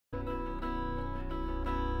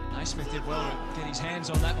Naismith did well to get his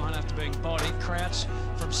hands on that one after being bodied. Crouch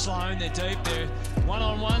from Sloane, they're deep, they're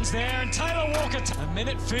one-on-ones there, and Taylor Walker, a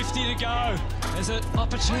minute 50 to go. There's an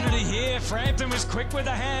opportunity here. Frampton was quick with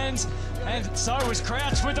the hands, and so was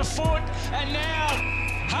Crouch with the foot, and now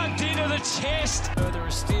hugged into the chest. Further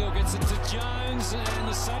a steal, gets it to Jones, and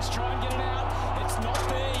the Saints try and get it out. It's not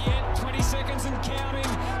there yet, 20 seconds and counting.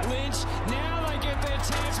 Lynch, now they get their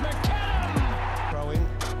chance. McCallum! Throw in.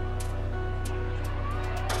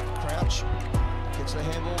 Crouch gets the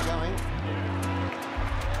handball going.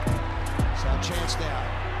 So a chance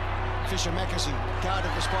now. Fisher Mackesy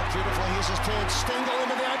guarded the spot beautifully. Here's his turn. Stengel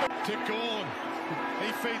into the open. To Gawn.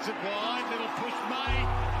 He feeds it wide. Little push May.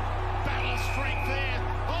 Battle strength there.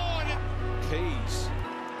 Oh, and it... Keys.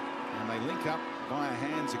 And they link up via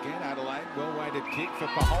hands again. Adelaide, well-weighted kick for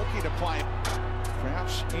Paholke to play.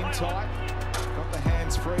 Crouch in tight. Got the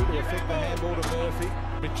hands free to affect the handball to Murphy.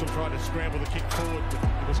 Mitchell tried to scramble the kick forward, but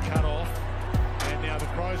it was cut off. And now the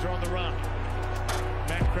Crows are on the run.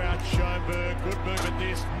 Matt Crouch, Schoenberg, good movement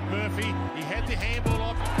this. Murphy, he had the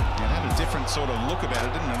handball off. It had a different sort of look about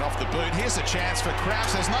it, didn't it, off the boot. Here's a chance for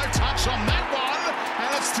Crouch. There's no touch on that one. And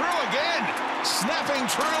it's through again. Snapping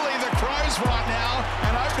truly the Crows right now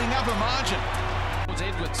and opening up a margin.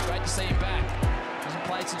 Edwards, great to see him back. Hasn't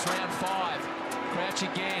played since round 5. Crouch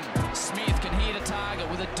again. Smith can hit a target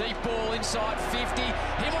with a deep ball inside 50.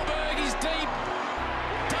 Himmelberg is deep.